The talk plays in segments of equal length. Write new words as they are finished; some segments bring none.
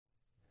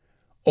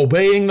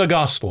Obeying the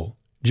Gospel,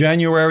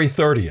 January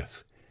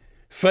 30th.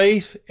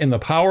 Faith in the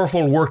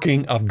powerful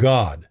working of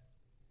God.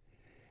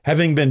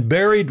 Having been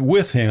buried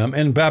with Him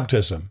in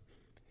baptism,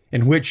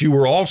 in which you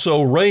were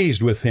also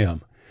raised with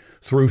Him,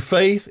 through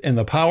faith in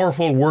the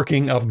powerful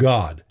working of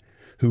God,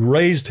 who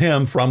raised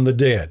Him from the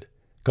dead.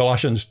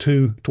 Colossians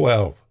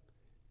 2:12.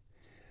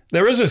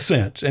 There is a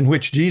sense in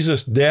which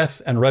Jesus'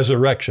 death and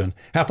resurrection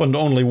happened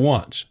only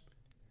once.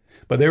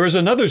 But there is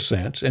another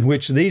sense in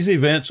which these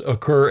events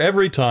occur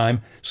every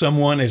time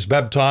someone is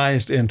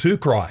baptized into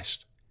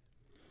Christ.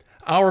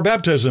 Our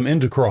baptism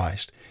into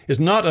Christ is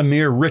not a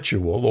mere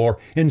ritual or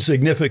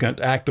insignificant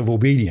act of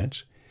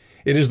obedience.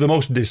 It is the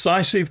most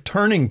decisive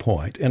turning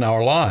point in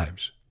our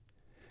lives.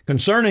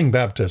 Concerning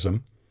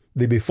baptism,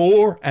 the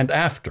before and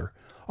after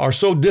are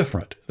so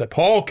different that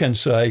Paul can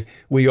say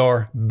we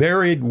are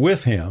buried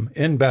with Him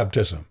in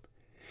baptism.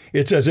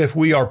 It's as if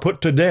we are put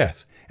to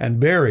death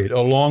and buried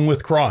along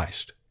with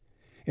Christ.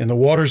 In the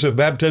waters of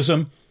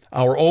baptism,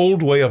 our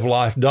old way of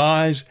life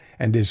dies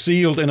and is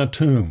sealed in a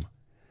tomb,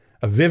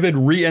 a vivid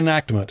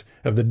reenactment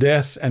of the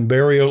death and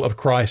burial of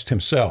Christ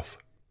Himself.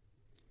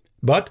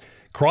 But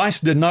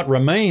Christ did not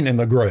remain in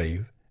the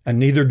grave, and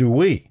neither do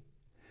we.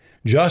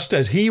 Just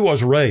as He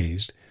was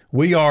raised,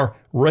 we are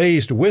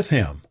raised with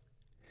Him.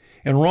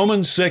 In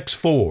Romans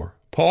 6:4,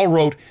 Paul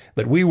wrote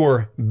that we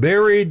were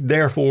buried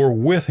therefore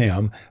with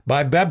Him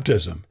by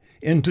baptism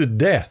into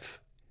death,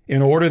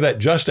 in order that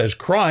just as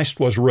Christ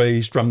was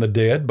raised from the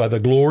dead by the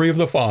glory of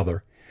the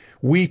Father,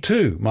 we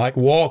too might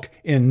walk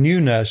in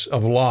newness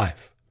of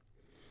life.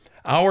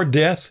 Our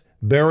death,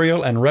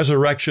 burial, and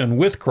resurrection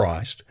with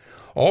Christ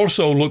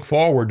also look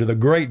forward to the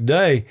great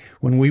day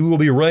when we will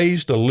be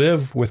raised to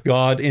live with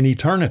God in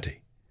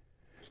eternity.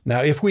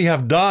 Now, if we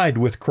have died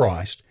with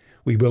Christ,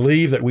 we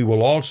believe that we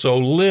will also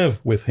live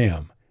with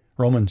Him.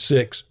 Romans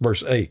 6,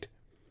 verse 8.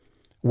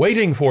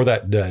 Waiting for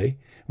that day,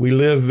 we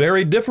live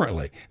very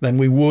differently than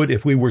we would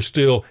if we were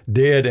still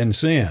dead in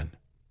sin.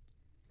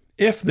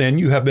 If then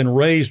you have been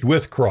raised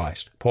with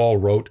Christ, Paul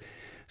wrote,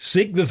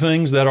 seek the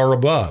things that are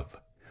above,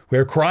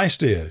 where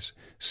Christ is,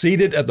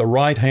 seated at the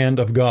right hand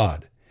of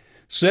God.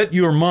 Set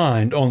your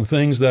mind on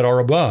things that are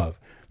above,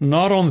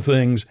 not on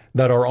things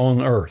that are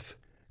on earth.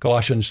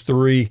 Colossians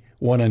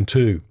 3:1 and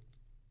 2.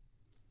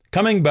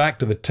 Coming back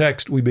to the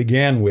text we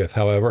began with,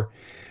 however,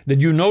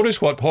 did you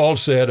notice what Paul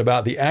said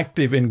about the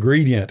active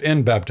ingredient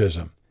in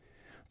baptism?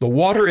 The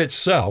water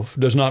itself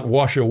does not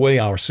wash away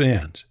our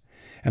sins,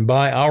 and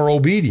by our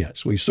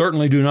obedience we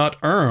certainly do not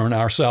earn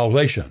our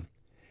salvation.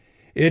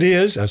 It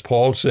is, as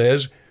Paul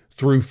says,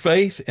 through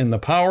faith in the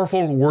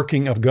powerful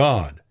working of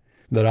God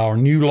that our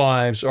new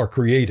lives are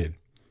created.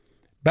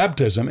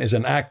 Baptism is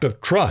an act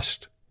of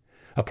trust,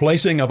 a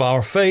placing of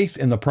our faith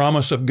in the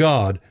promise of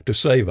God to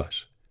save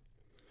us.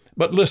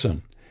 But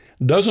listen,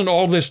 doesn't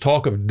all this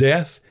talk of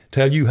death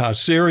tell you how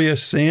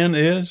serious sin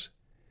is?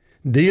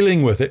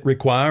 Dealing with it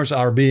requires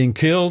our being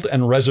killed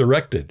and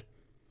resurrected.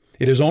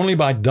 It is only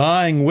by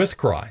dying with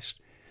Christ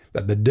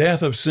that the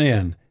death of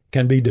sin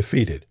can be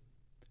defeated.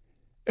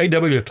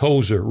 A.W.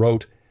 Tozer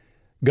wrote,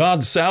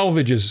 God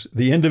salvages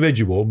the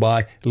individual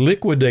by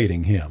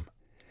liquidating him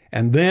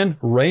and then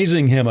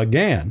raising him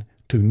again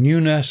to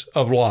newness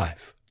of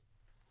life.